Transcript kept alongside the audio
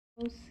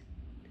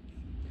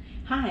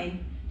Hi,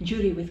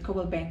 Judy with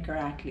Coldwell Banker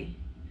Ackley.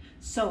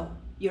 So,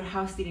 your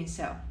house didn't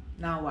sell.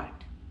 Now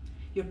what?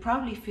 You're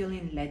probably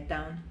feeling let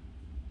down,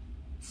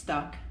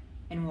 stuck,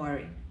 and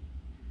worried.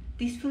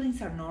 These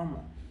feelings are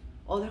normal.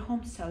 Other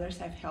home sellers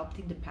I've helped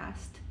in the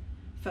past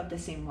felt the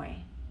same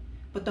way.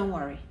 But don't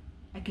worry,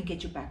 I can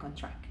get you back on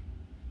track.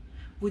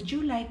 Would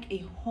you like a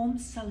home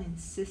selling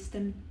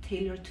system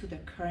tailored to the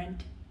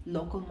current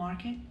local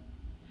market?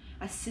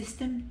 A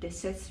system that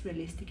sets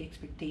realistic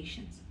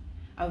expectations,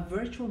 a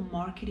virtual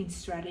marketing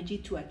strategy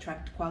to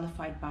attract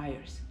qualified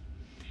buyers,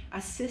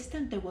 a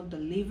system that will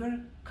deliver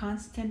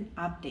constant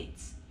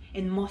updates,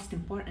 and most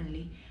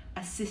importantly,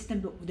 a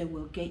system that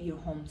will get your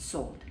home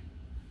sold.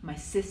 My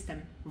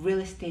system, Real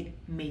Estate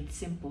Made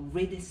Simple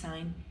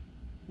Redesign,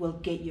 will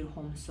get your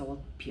home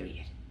sold,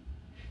 period.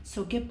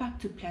 So get back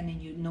to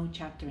planning your new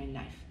chapter in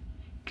life.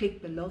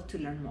 Click below to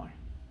learn more.